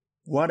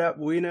What up,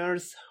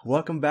 winners?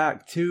 Welcome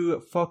back to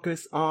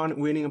Focus on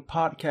Winning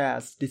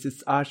podcast. This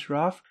is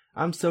Ashraf.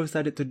 I'm so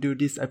excited to do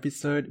this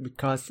episode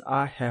because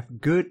I have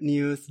good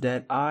news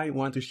that I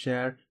want to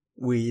share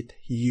with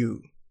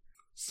you.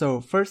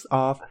 So first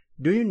off,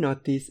 do you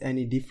notice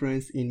any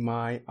difference in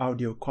my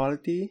audio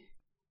quality?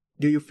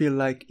 Do you feel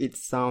like it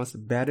sounds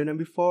better than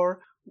before?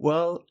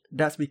 Well,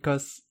 that's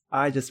because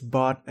I just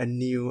bought a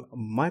new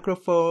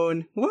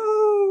microphone.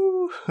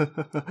 Woo!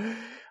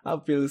 I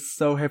feel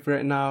so happy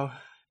right now.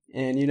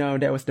 And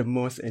that was the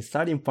most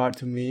exciting part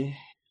to me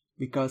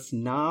because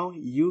now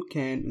you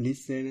can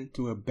listen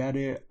to a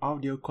better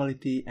audio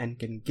quality and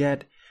can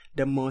get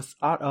the most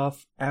out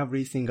of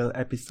every single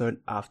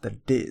episode after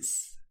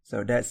this.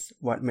 So that's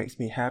what makes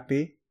me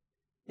happy.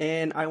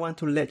 And I want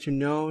to let you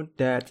know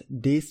that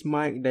this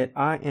mic that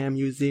I am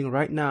using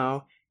right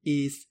now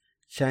is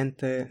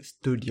Chanter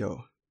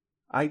Studio.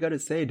 I gotta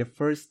say, the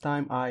first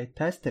time I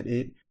tested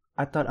it,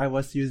 I thought I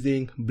was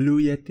using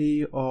Blue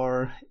Yeti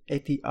or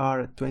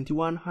ATR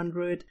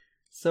 2100.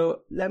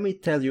 So let me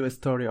tell you a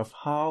story of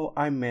how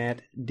I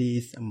met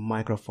this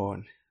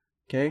microphone.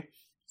 Okay,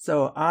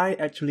 so I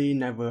actually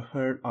never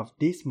heard of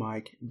this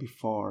mic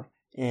before.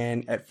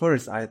 And at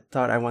first I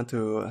thought I want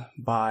to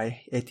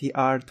buy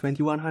ATR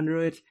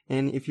 2100.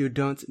 And if you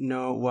don't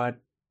know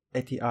what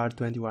ATR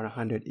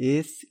 2100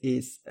 is,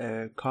 it's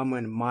a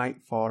common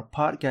mic for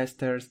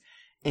podcasters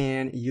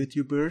and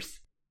YouTubers.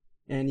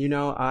 And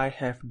I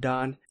have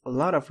done a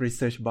lot of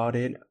research about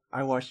it.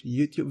 I watch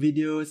YouTube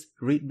videos,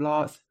 read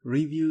blogs,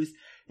 reviews,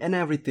 and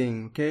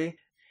everything, okay?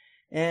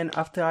 And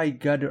after I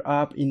gathered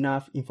up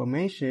enough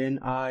information,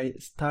 I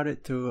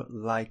started to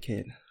like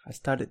it. I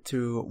started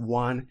to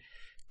want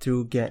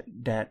to get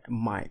that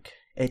mic,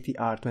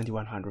 ATR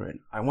 2100.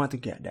 I want to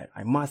get that.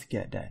 I must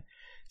get that.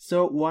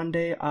 So one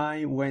day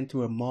I went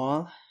to a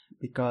mall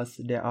because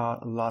there are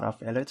a lot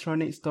of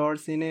electronic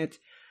stores in it.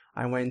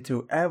 I went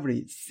to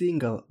every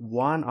single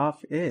one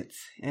of it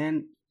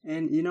and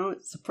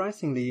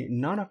surprisingly,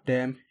 none of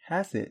them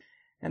has it.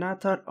 And I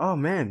thought, oh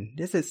man,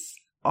 this is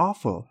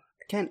awful.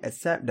 I can't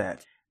accept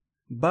that.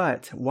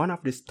 But one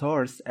of the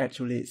stores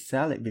actually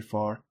sell it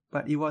before,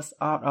 but it was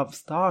out of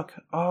stock.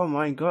 Oh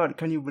my God,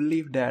 can you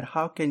believe that?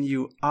 How can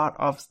you out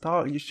of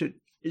stock? You should,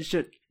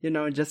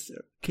 just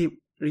keep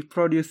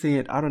reproducing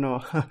it. I don't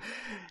know.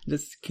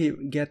 Just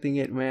keep getting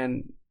it,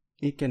 man.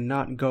 It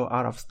cannot go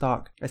out of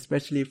stock,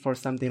 especially for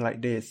something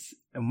like this,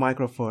 a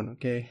microphone,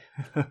 okay?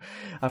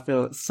 I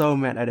feel so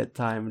mad at that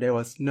time. There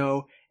was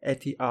no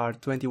ATR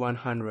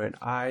 2100.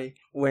 I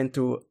went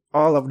to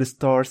all of the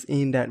stores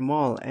in that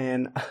mall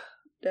and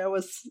there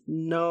was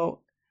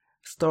no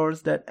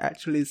stores that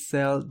actually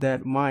sell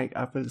that mic.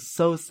 I feel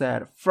so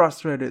sad,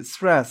 frustrated,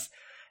 stressed.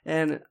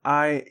 And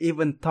I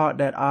even thought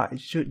that I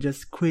should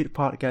just quit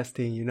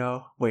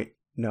podcasting, Wait,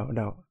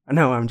 no,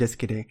 I'm just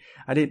kidding.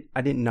 I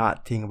did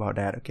not think about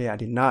that, okay? I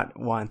did not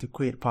want to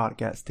quit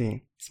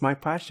podcasting. It's my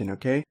passion,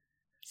 okay?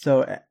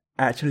 So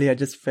actually I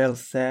just felt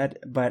sad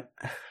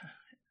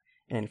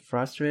and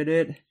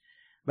frustrated.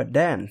 But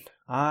then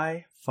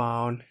I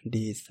found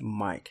this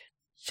mic,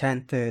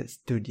 Chanter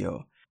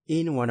Studio,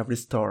 in one of the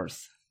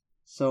stores.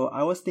 So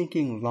I was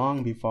thinking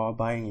long before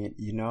buying it,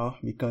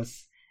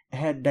 because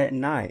at that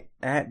night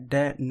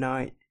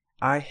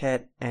I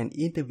had an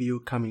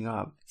interview coming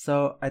up.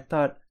 So I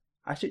thought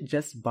I should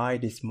just buy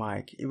this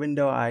mic, even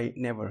though I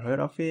never heard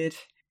of it.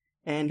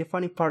 And the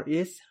funny part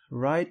is,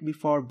 right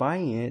before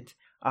buying it,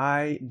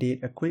 I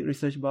did a quick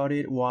research about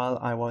it while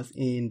I was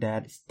in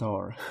that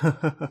store.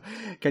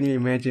 Can you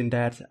imagine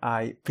that?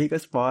 I pick a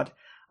spot,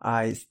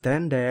 I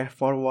stand there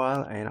for a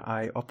while, and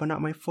I open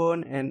up my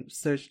phone and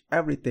search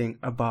everything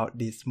about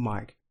this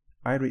mic.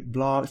 I read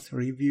blogs,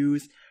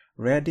 reviews,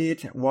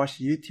 Reddit, watch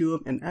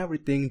YouTube, and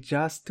everything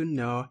just to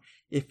know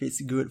if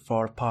it's good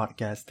for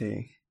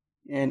podcasting.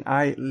 And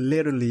I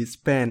literally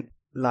spent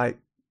like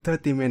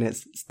 30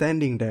 minutes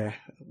standing there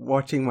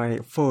watching my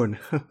phone.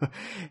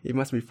 It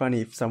must be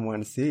funny if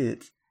someone sees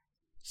it.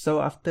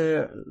 So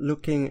after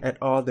looking at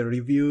all the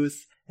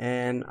reviews,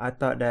 and I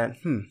thought that,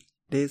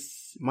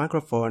 this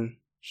microphone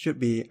should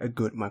be a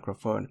good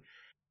microphone.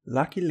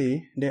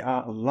 Luckily, there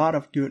are a lot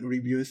of good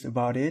reviews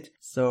about it.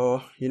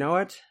 So, you know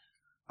what?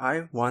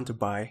 I want to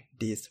buy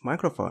this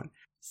microphone.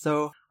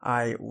 So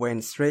I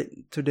went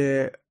straight to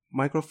the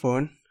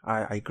microphone.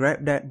 I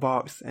grabbed that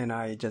box and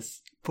I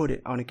just put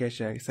it on the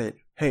cashier and said,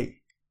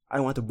 hey,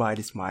 I want to buy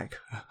this mic.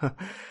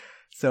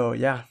 So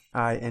yeah,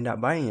 I end up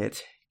buying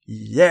it.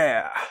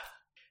 Yeah!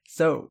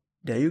 So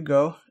there you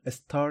go, a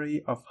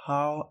story of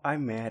how I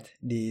met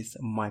this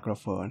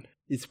microphone.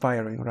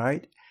 Inspiring,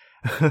 right?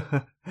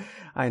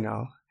 I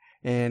know.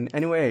 And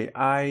anyway,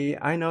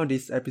 I know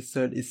this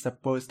episode is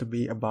supposed to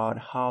be about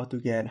how to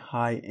get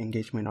high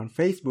engagement on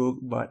Facebook,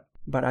 but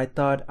I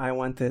thought I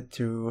wanted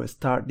to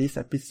start this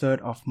episode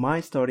of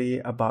my story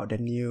about the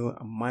new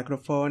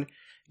microphone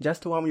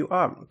just to warm you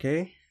up,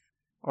 okay?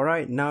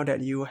 Alright, now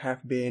that you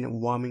have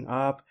been warming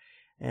up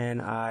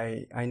and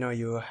I know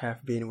you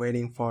have been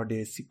waiting for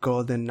this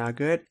golden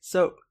nugget,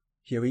 so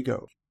here we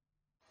go.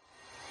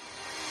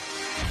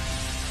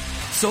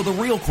 So the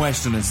real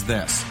question is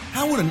this: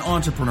 how would an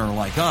entrepreneur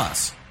like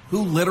us,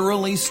 who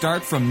literally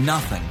start from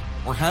nothing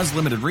or has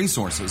limited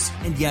resources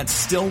and yet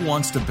still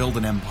wants to build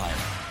an empire,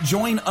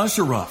 join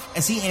Ashraf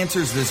as he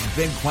answers this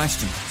big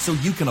question so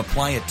you can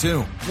apply it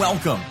too?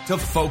 Welcome to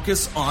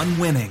Focus on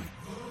Winning.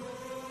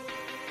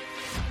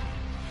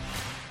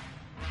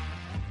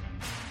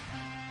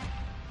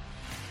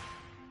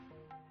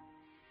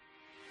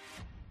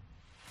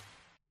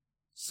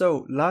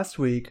 So last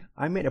week,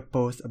 I made a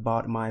post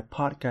about my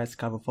podcast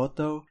cover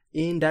photo.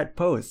 In that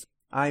post,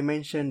 I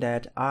mentioned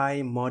that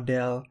I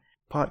model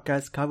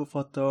podcast cover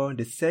photo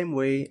the same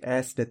way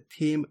as the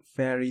Tim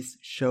Ferriss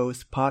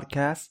show's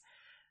podcast.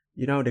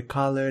 You know, the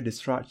color, the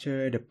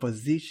structure, the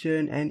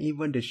position, and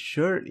even the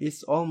shirt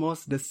is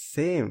almost the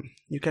same.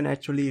 You can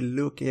actually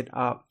look it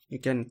up. You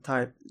can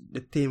type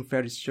the Tim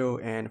Ferriss show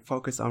and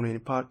Focus on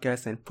Winning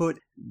podcast and put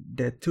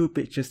the two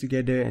pictures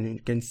together, and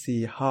you can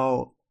see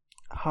how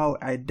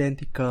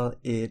identical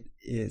it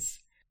is.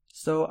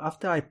 So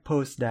after I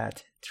post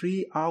that,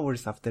 3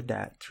 hours after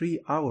that, 3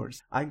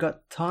 hours, I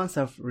got tons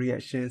of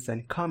reactions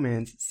and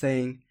comments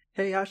saying,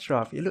 "Hey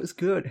Ashraf, it looks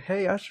good.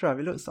 Hey Ashraf,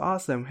 it looks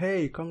awesome.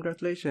 Hey,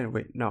 congratulations."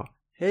 Wait, no.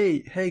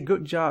 Hey,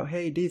 good job.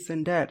 Hey, this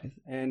and that.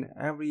 And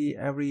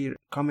every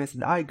comments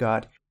that I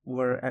got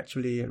were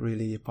actually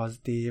really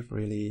positive,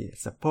 really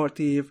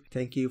supportive.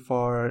 Thank you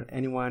for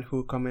anyone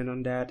who commented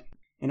on that.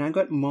 And I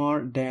got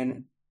more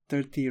than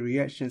 30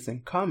 reactions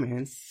and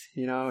comments.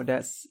 You know,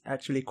 that's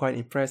actually quite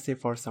impressive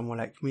for someone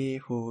like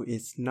me who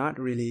is not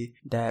really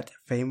that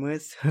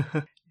famous.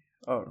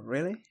 Oh,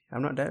 really?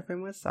 I'm not that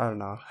famous? I don't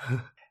know.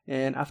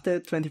 And after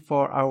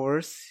 24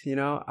 hours, you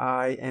know,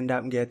 I end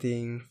up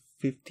getting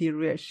 50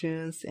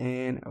 reactions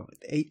and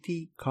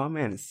 80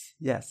 comments.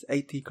 Yes,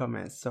 80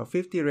 comments. So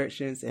 50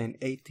 reactions and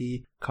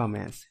 80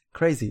 comments.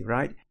 Crazy,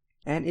 right?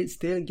 And it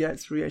still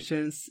gets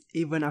reactions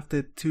even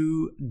after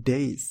 2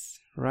 days.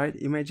 Right?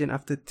 Imagine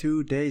after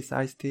 2 days,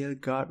 I still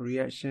got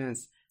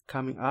reactions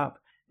coming up.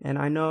 And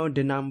I know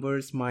the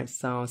numbers might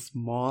sound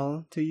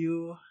small to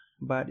you,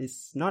 but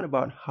it's not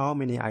about how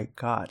many I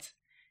got.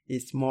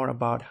 It's more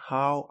about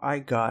how I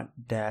got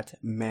that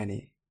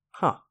many.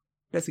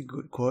 That's a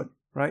good quote,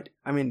 right?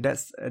 I mean,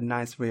 that's a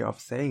nice way of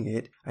saying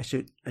it. I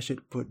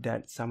should put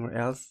that somewhere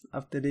else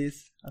after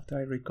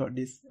I record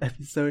this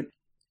episode.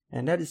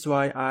 And that is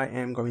why I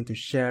am going to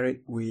share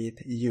it with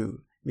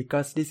you.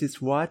 Because this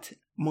is what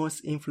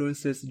most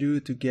influencers do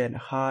to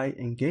get high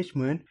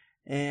engagement,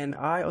 and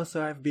I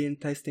also have been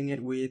testing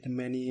it with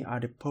many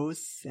other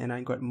posts, and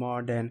I got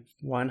more than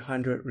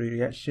 100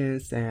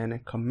 reactions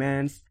and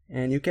comments,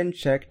 and you can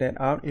check that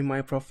out in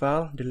my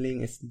profile. The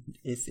link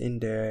is in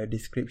the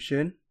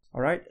description.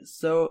 Alright,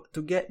 so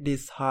to get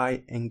this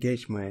high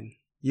engagement,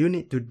 you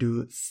need to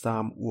do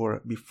some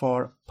work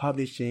before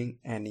publishing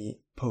any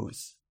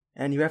post.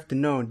 And you have to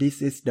know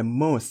this is the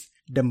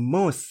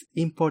most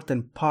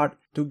important part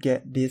to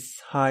get this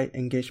high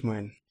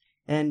engagement.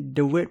 And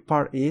the weird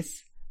part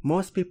is,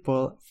 most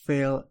people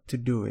fail to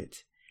do it.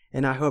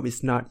 And I hope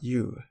it's not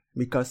you,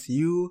 because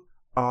you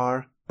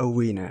are a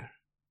winner.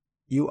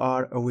 You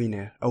are a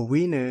winner. A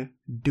winner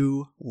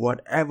do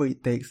whatever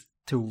it takes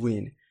to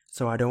win.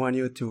 So I don't want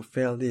you to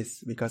fail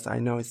this, because I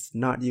know it's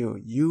not you.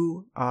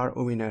 You are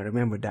a winner.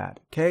 Remember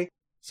that, okay?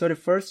 So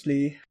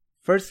firstly,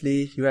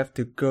 you have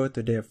to go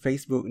to the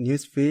Facebook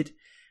newsfeed.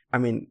 I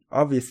mean,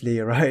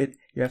 obviously, right?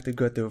 You have to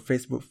go to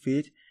Facebook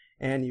feed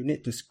and you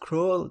need to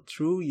scroll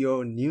through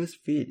your news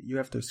feed. You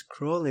have to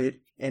scroll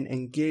it and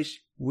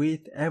engage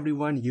with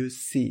everyone you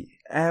see,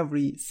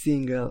 every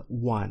single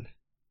one.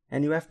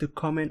 And you have to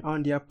comment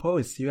on their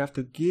posts. You have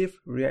to give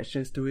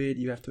reactions to it.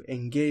 You have to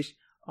engage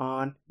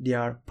on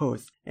their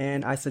posts.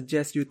 And I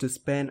suggest you to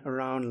spend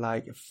around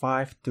like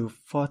 5 to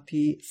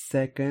 40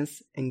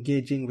 seconds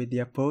engaging with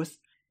their posts.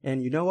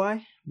 And you know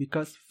why?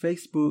 Because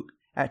Facebook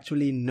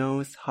actually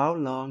knows how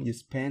long you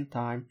spend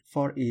time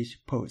for each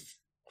post.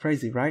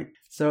 Crazy, right?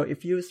 So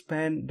if you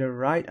spend the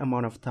right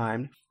amount of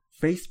time,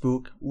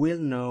 Facebook will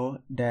know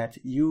that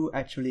you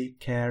actually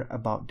care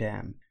about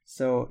them.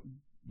 So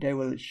they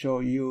will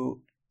show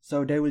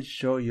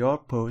your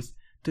post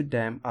to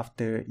them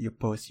after you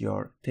post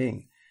your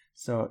thing.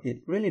 So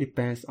it really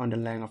depends on the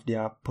length of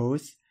their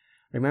post.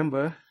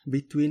 Remember,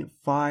 between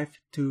 5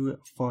 to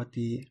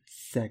 40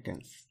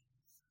 seconds.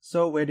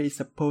 So whether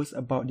it's a post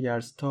about their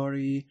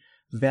story,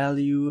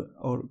 value,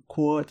 or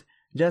quote,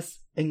 just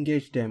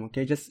engage them,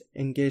 okay? Just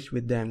engage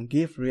with them.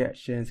 Give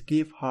reactions,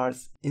 give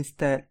hearts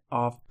instead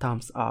of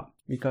thumbs up.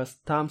 Because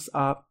thumbs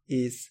up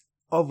is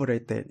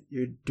overrated.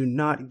 You do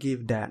not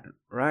give that,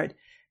 right?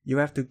 You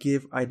have to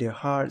give either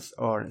hearts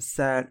or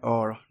sad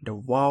or the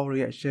wow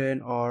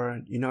reaction,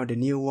 or the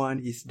new one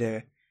is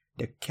the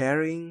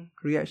caring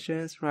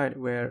reactions, right?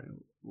 Where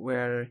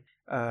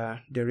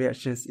the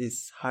reactions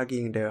is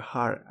hugging the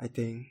heart, I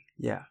think.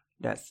 Yeah,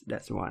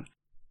 that's one.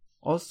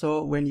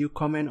 Also, when you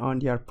comment on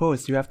their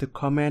post, you have to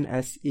comment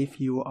as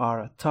if you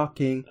are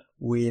talking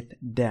with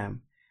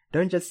them.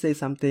 Don't just say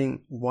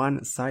something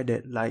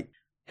one-sided like,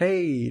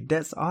 "Hey,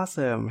 that's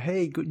awesome.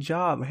 Hey, good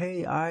job.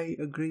 Hey, I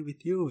agree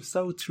with you.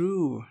 So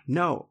true."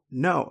 No,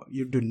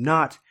 you do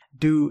not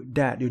do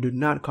that. You do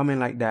not comment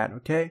like that,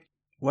 okay?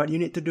 What you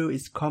need to do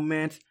is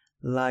comment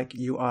like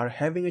you are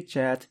having a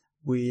chat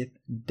with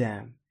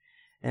them.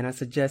 And I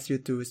suggest you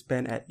to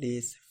spend at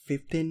least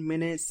 15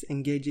 minutes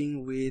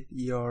engaging with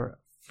your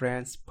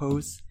friend's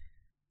posts.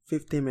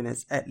 15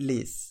 minutes at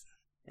least.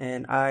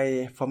 And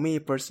for me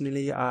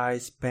personally, I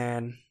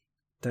spend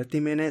 30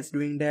 minutes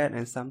doing that,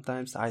 and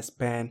sometimes I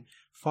spend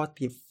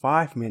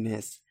 45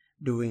 minutes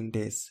doing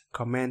this,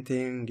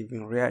 commenting,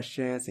 giving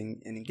reactions,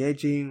 and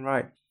engaging,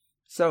 right?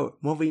 So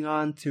moving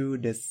on to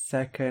the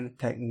second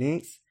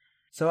techniques.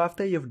 So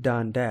after you've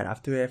done that,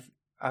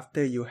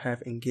 after you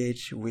have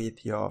engaged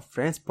with your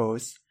friend's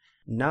post,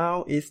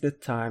 now is the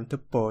time to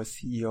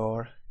post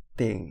your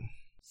thing.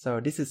 So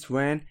this is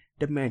when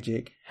the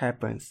magic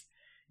happens.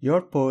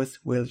 Your post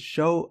will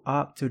show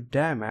up to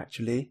them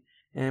actually,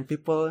 and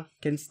people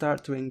can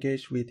start to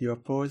engage with your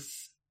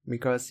posts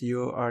because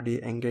you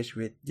already engaged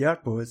with their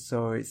post.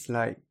 So it's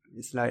like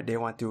they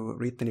want to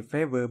return the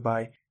favor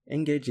by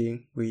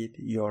engaging with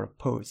your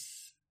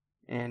posts.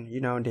 And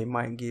they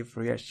might give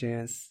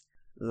reactions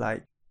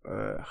like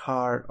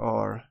heart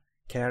or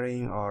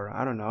caring, or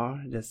I don't know,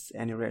 just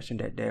any reaction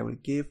that they will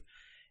give,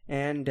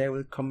 and they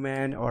will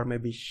comment or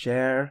maybe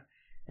share,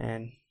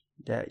 and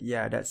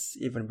that's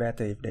even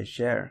better if they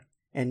share.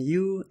 And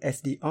you,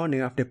 as the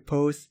owner of the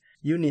post,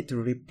 you need to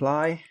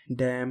reply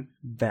them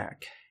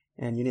back,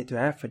 and you need to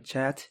have a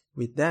chat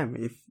with them.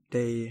 If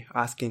they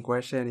asking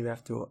question, you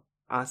have to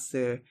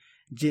answer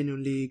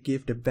genuinely,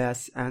 give the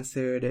best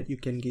answer that you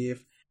can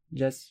give.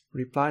 Just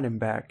reply them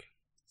back.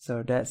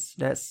 So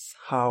that's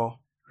how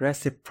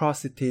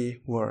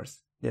reciprocity works.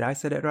 Did I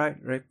say that right?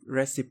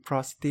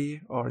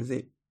 Reciprocity, or is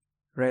it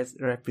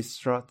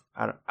reciprocity?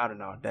 I don't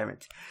know. Damn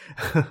it.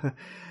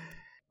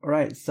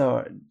 Alright,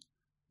 so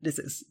this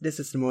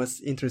is the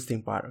most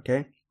interesting part.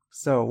 Okay,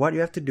 so what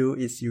you have to do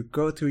is you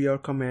go to your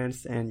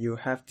comments and you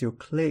have to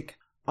click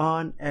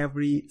on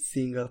every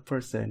single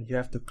person. You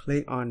have to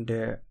click on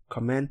the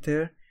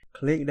commenter,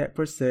 click that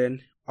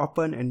person,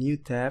 open a new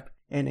tab,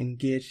 and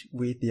engage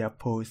with their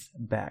post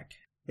back.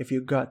 If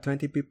you got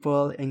 20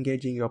 people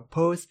engaging your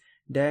post,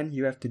 then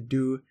you have to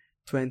do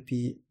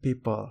 20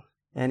 people.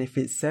 And if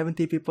it's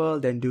 70 people,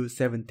 then do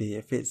 70.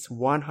 If it's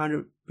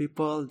 100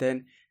 people,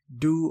 then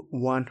do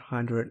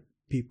 100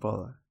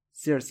 people.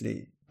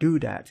 Seriously, do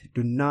that.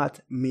 Do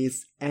not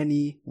miss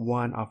any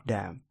one of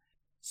them.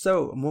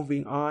 So,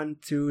 moving on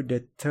to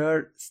the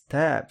third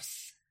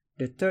steps.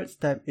 The third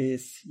step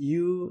is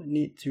you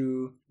need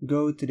to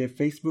go to the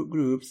Facebook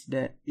groups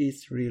that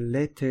is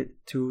related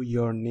to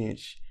your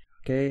niche.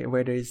 Okay,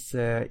 whether it's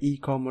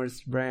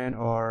e-commerce brand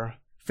or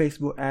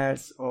Facebook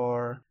ads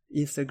or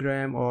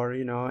Instagram or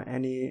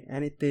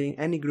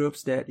any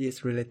groups that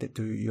is related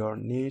to your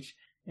niche.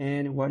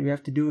 And what you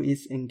have to do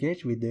is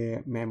engage with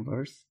the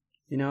members.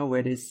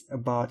 Whether it's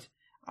about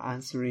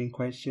answering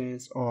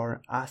questions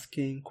or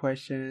asking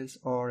questions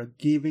or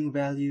giving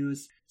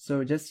values.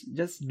 So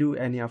just do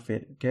any of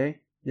it, okay?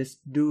 Just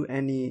do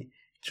any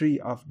three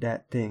of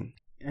that thing.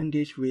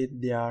 Engage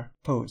with their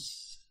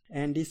posts.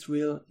 And this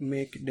will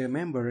make the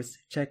members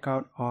check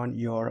out on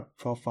your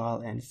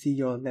profile and see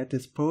your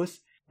latest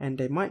posts, and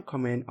they might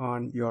comment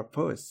on your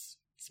posts.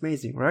 It's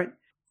amazing, right?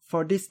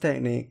 For this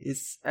technique,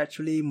 it's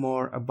actually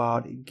more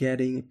about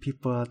getting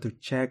people to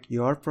check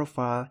your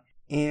profile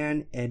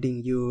and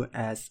adding you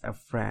as a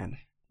friend.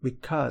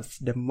 Because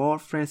the more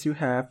friends you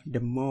have, the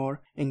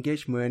more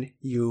engagement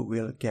you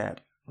will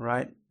get,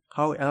 right?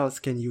 How else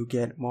can you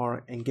get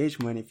more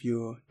engagement if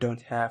you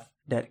don't have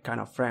that kind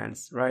of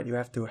friends, right? You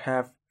have to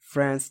have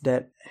friends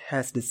that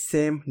has the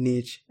same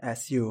niche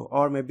as you,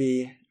 or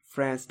maybe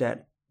friends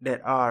that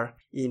are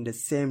in the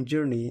same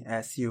journey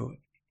as you.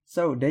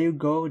 So there you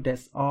go.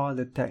 That's all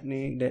the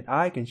technique that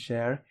I can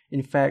share.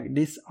 In fact,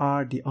 these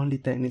are the only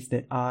techniques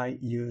that I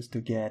use to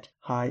get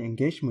high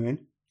engagement.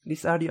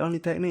 These are the only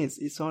techniques.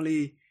 It's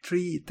only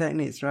 3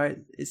 techniques, right?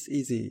 It's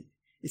easy.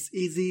 It's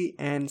easy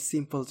and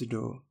simple to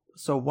do.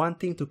 So one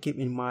thing to keep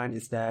in mind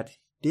is that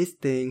these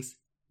things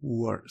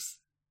works.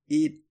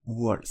 It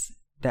works.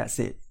 That's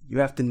it. You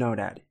have to know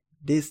that.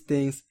 These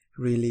things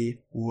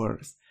really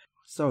works.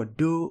 So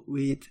do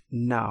it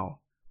now.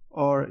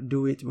 Or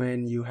do it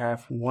when you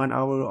have 1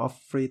 hour of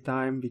free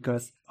time,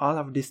 because all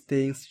of these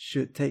things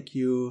should take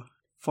you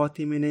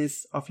 40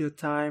 minutes of your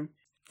time.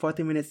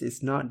 40 minutes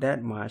is not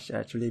that much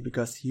actually,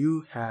 because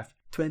you have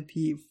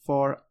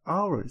 24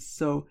 hours.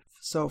 So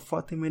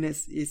 40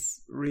 minutes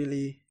is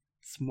really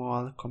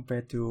small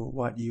compared to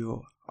what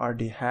you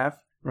already have,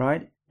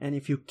 right? And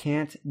if you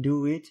can't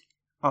do it,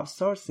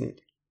 outsource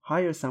it.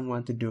 Hire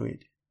someone to do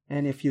it.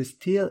 And if you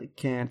still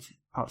can't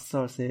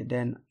outsource it,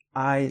 then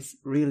I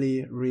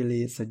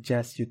really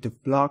suggest you to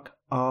block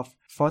off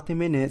 40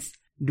 minutes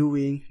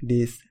doing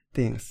these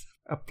things,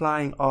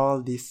 applying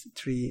all these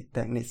 3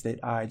 techniques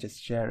that I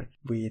just shared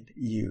with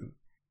you.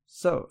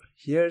 So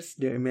here's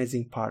the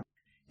amazing part.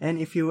 And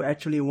if you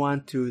actually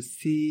want to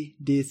see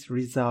this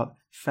result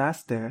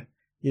faster,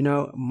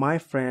 my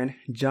friend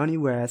Johnny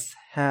West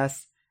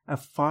has a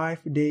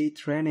 5-day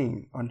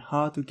training on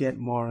how to get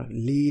more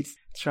leads,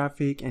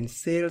 traffic, and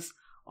sales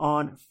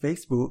on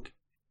Facebook,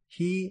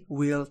 he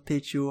will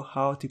teach you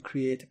how to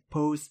create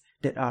posts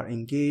that are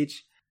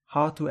engaged,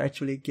 how to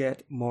actually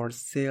get more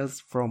sales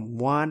from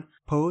one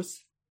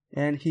post,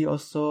 and he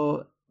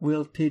also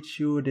will teach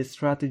you the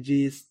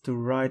strategies to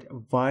write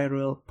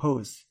viral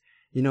posts.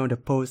 You know, the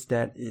post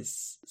that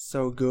is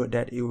so good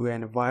that it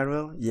went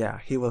viral? Yeah,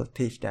 he will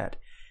teach that.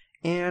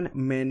 And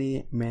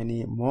many,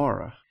 many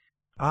more.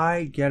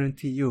 I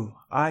guarantee you,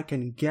 I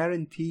can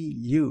guarantee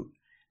you,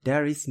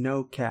 there is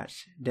no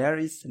catch. There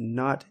is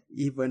not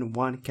even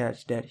one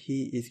catch that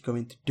he is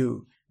going to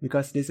do.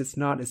 Because this is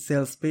not a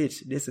sales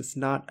pitch. This is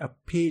not a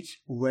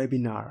pitch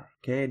webinar.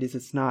 Okay, this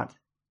is not.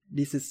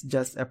 This is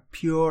just a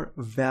pure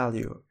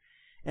value.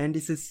 And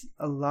this is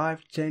a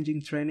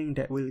life-changing training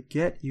that will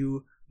get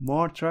you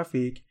more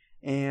traffic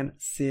and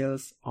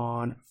sales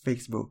on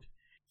Facebook.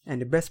 And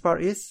the best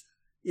part is,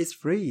 it's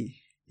free.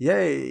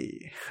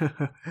 Yay!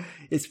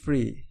 It's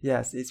free.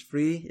 Yes, it's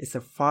free. It's a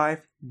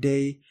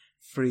 5-day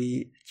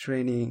free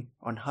training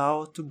on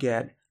how to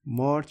get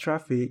more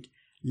traffic,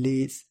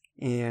 leads,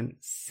 and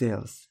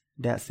sales.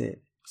 That's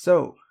it.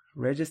 So,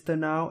 register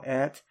now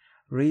at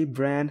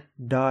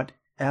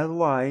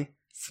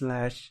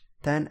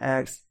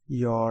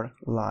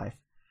rebrand.ly/10xyourlife.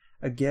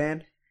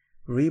 Again,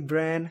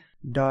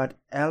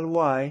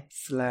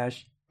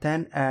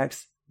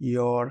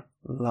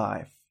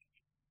 rebrand.ly/10xyourlife.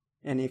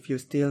 And if you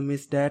still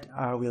miss that,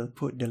 I will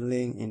put the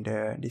link in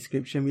the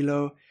description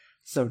below.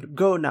 So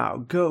go now,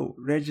 go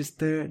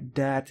register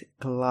that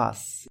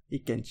class.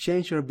 It can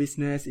change your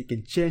business, it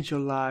can change your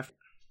life,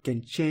 it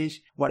can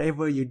change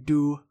whatever you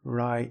do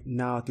right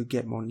now to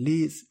get more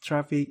leads,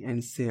 traffic,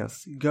 and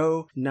sales.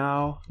 Go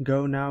now,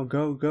 go.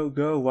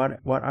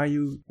 What are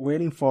you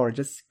waiting for?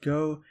 Just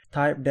go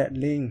type that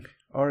link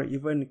or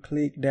even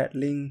click that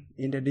link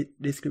in the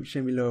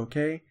description below,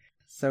 okay?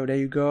 So there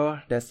you go.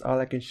 That's all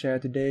I can share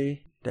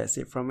today. That's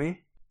it from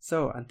me.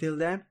 So until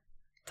then,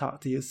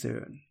 talk to you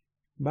soon.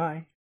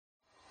 Bye.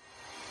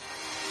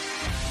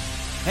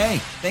 Hey,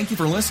 thank you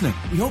for listening.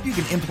 We hope you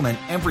can implement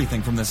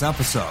everything from this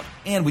episode.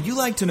 And would you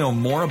like to know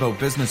more about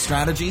business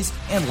strategies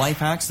and life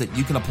hacks that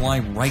you can apply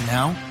right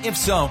now? If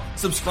so,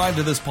 subscribe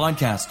to this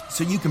podcast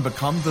so you can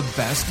become the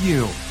best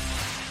you.